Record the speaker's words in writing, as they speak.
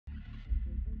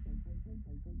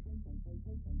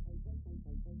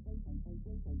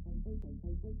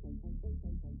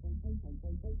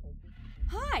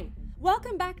Hi!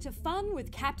 Welcome back to Fun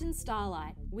with Captain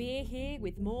Starlight. We're here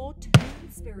with more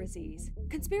Toonspiracies.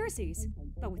 Conspiracies,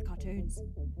 but with cartoons.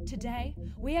 Today,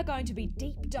 we are going to be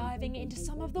deep diving into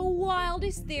some of the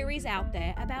wildest theories out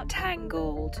there about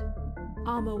Tangled.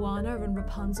 Are Moana and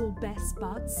Rapunzel best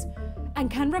buds?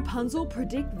 And can Rapunzel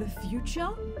predict the future?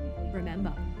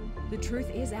 Remember, the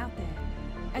truth is out there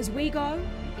as we go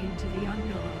into the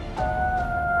unknown.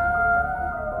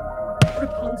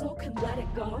 Rapunzel can let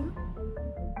it go?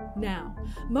 Now,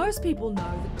 most people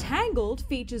know that Tangled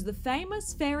features the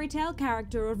famous fairy tale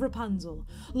character of Rapunzel,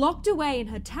 locked away in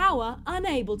her tower,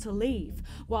 unable to leave,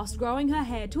 whilst growing her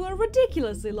hair to a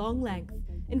ridiculously long length.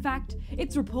 In fact,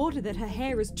 it's reported that her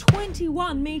hair is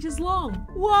 21 meters long.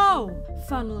 Whoa!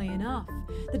 Funnily enough,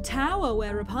 the tower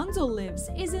where Rapunzel lives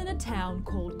is in a town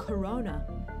called Corona.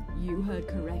 You heard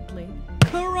correctly.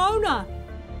 Corona!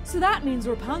 So that means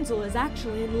Rapunzel is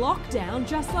actually in lockdown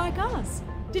just like us.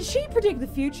 Did she predict the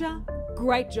future?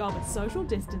 Great job at social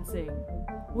distancing.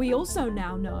 We also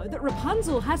now know that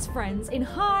Rapunzel has friends in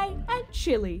high and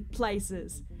chilly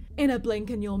places. In a blink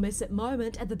and you'll miss it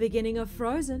moment at the beginning of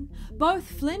Frozen, both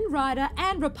Flynn Rider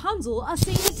and Rapunzel are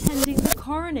seen attending the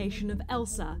coronation of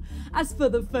Elsa, as for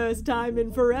the first time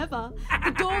in forever,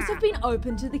 the doors have been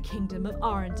opened to the kingdom of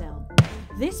Arendelle.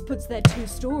 This puts their two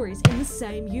stories in the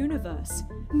same universe.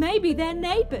 Maybe they're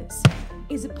neighbours.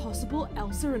 Is it possible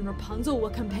Elsa and Rapunzel were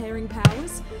comparing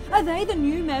powers? Are they the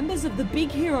new members of the Big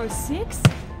Hero 6?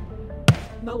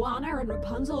 Moana and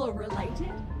Rapunzel are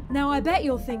related? Now I bet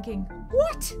you're thinking,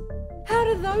 what? How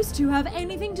do those two have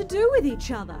anything to do with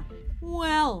each other?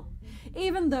 Well,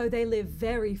 even though they live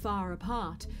very far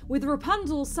apart, with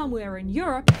Rapunzel somewhere in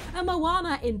Europe and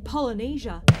Moana in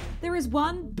Polynesia, there is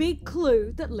one big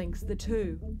clue that links the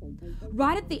two.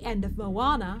 Right at the end of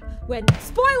Moana, when,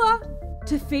 spoiler,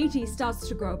 Te Fiti starts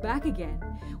to grow back again,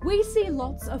 we see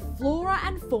lots of flora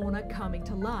and fauna coming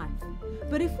to life.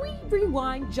 But if we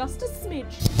rewind just a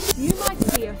smidge, you might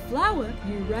see a flower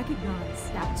you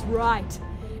recognize. That's right.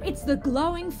 It's the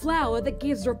glowing flower that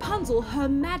gives Rapunzel her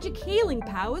magic healing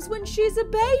powers when she's a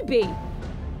baby.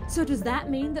 So does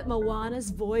that mean that Moana's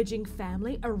voyaging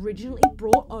family originally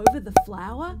brought over the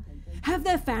flower? Have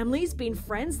their families been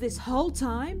friends this whole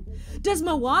time? Does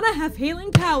Moana have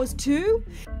healing powers too?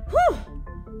 Whew!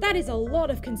 That is a lot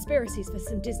of conspiracies for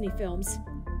some Disney films.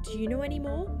 Do you know any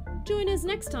more? Join us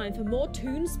next time for more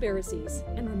Toonspiracies.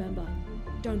 And remember,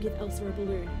 don't give Elsa a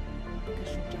balloon, because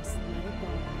she'll just let it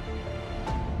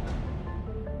go.